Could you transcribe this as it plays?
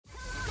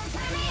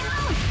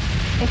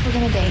If we're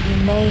gonna date, you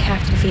may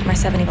have to defeat my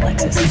 7 evil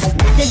exes.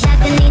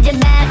 Doctor, need you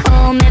back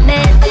home,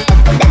 baby.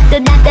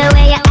 Doctor,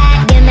 where you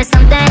at? Give me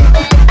something.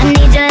 I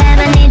need your love,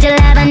 I need your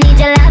love, I need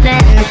your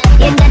loving.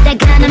 You got that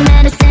kind of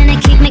medicine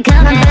that keep me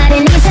coming. My body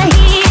needs a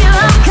hero,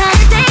 come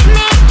and save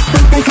me.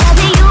 Something cause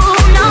you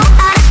know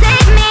how to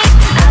save me.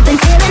 I've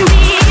been feeling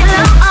real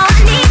low, oh,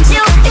 I need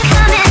you to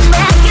come and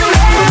rescue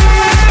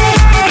me.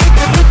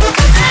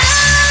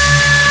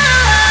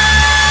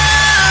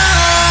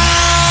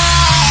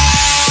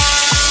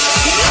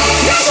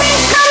 Let me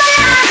come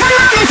alive, come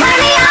on and turn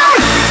me on.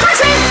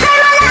 Touch me, save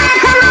my life,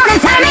 come on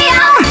and turn me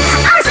on.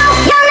 I'm so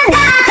young to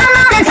die, come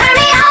on and turn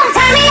me on.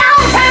 Turn me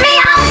on, turn me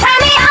on, turn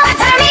me on,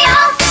 turn me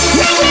on.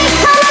 Make me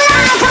come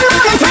alive, come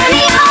on and turn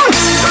me on.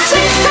 Touch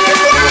me, save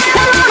my life,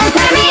 come on and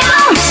turn me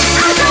on.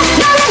 I'm so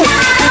young to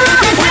die, come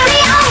on and turn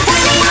me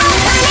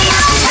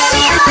on.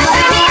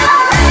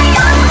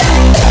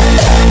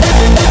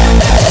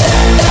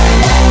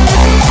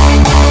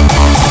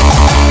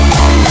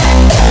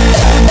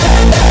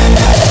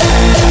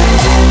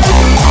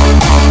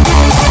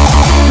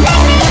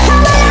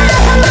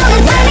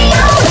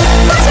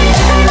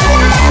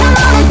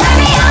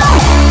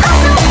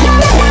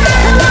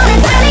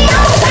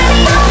 Turn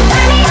me on, turn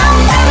me on, turn me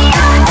on, turn me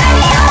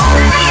on,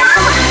 turn me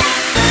on.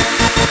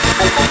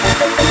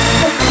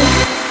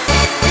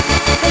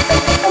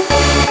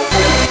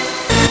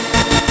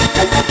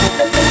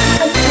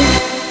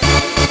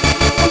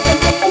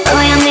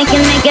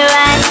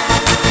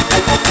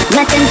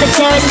 My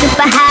temperature is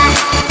super high.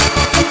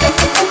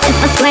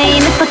 If I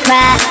scream, if I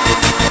cry,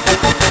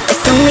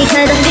 it's only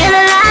cause I feel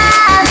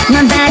alive.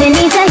 My body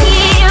needs a healer.